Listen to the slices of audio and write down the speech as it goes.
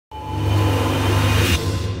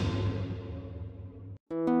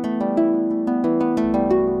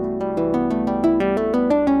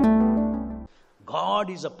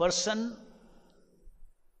is a person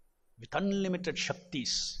with unlimited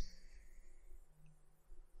Shaktis.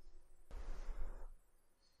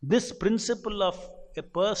 This principle of a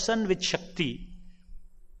person with Shakti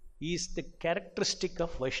is the characteristic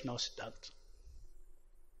of Vaishnava Siddhanta.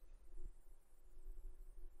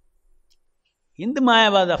 In the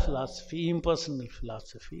Mayavada philosophy, impersonal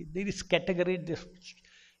philosophy, there is category, this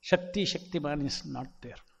Shakti, Shaktiman is not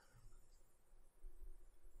there.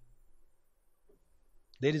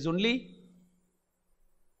 There is only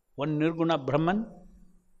one Nirguna Brahman,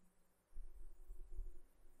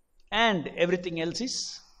 and everything else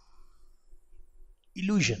is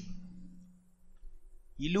illusion.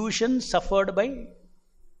 Illusion suffered by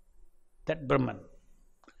that Brahman.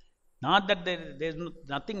 Not that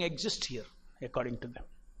nothing exists here, according to them.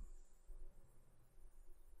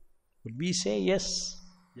 But we say yes,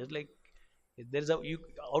 just like there's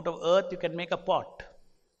out of earth you can make a pot,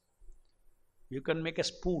 you can make a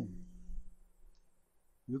spoon,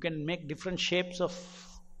 you can make different shapes of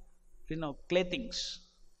clay things.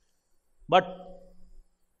 But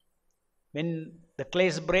when the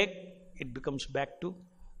clays break, it becomes back to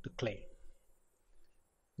the clay.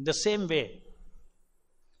 In the same way,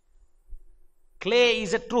 clay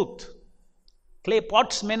is a truth. Clay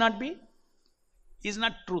pots may not be, is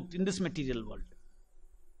not truth in this material world.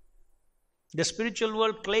 The spiritual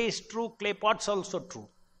world, clay is true, clay pots also true.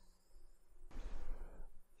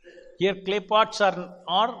 Here clay pots are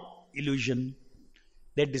illusion.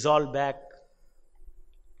 They dissolve back.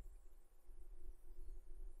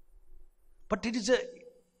 But it is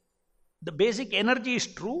the basic energy is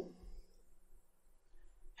true,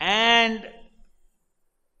 and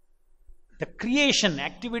the creation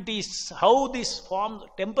activities, how this forms,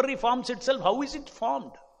 temporary forms itself, how is it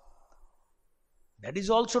formed? That is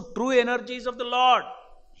also true energies of the Lord.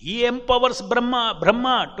 He empowers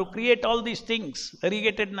Brahma to create all these things,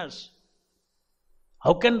 variegatedness.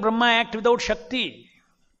 How can Brahma act without Shakti?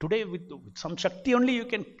 Today with some Shakti only you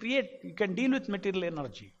can create, you can deal with material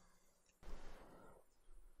energy.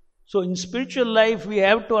 So in spiritual life we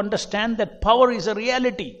have to understand that power is a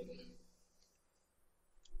reality.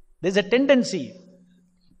 There is a tendency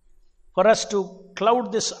for us to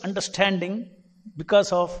cloud this understanding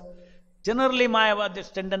because of generally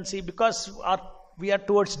Mayavada's tendency, because we are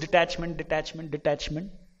towards detachment.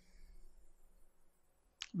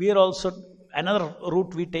 We are also another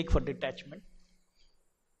route we take for detachment.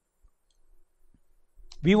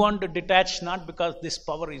 We want to detach not because this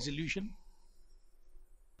power is illusion.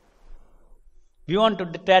 We want to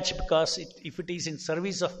detach because if it is in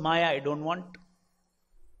service of Maya, I don't want.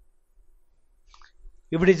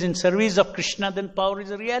 If it is in service of Krishna, then power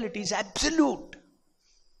is a reality, it's absolute.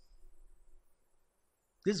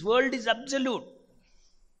 This world is absolute.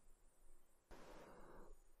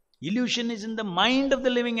 Illusion is in the mind of the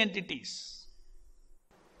living entities.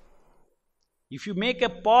 If you make a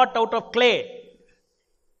pot out of clay,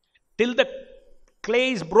 till the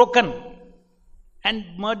clay is broken and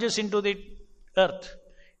merges into the earth,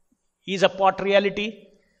 is a pot reality?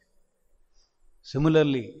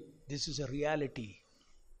 Similarly, this is a reality.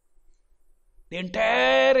 The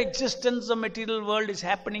entire existence of material world is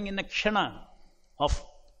happening in a kshana of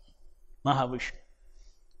Mahavishnu.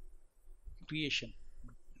 Creation.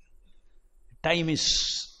 Time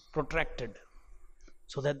is protracted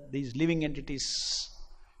so that these living entities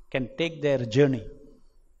can take their journey.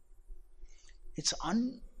 It's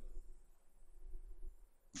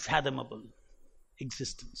unfathomable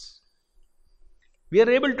existence. We are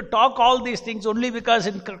able to talk all these things only because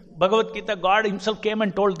in Bhagavad Gita, God himself came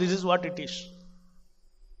and told this is what it is.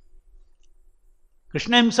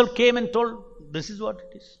 Krishna himself came and told this is what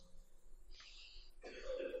it is.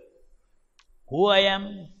 Who I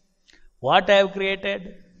am, what I have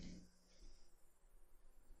created,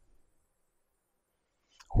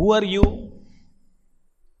 who are you,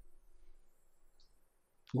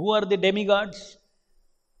 who are the demigods,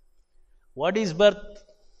 what is birth,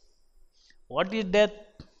 what is death,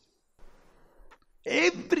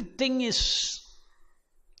 everything is.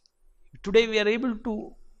 Today we are able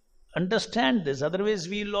to understand this, otherwise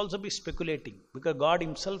we will also be speculating because God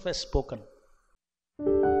himself has spoken.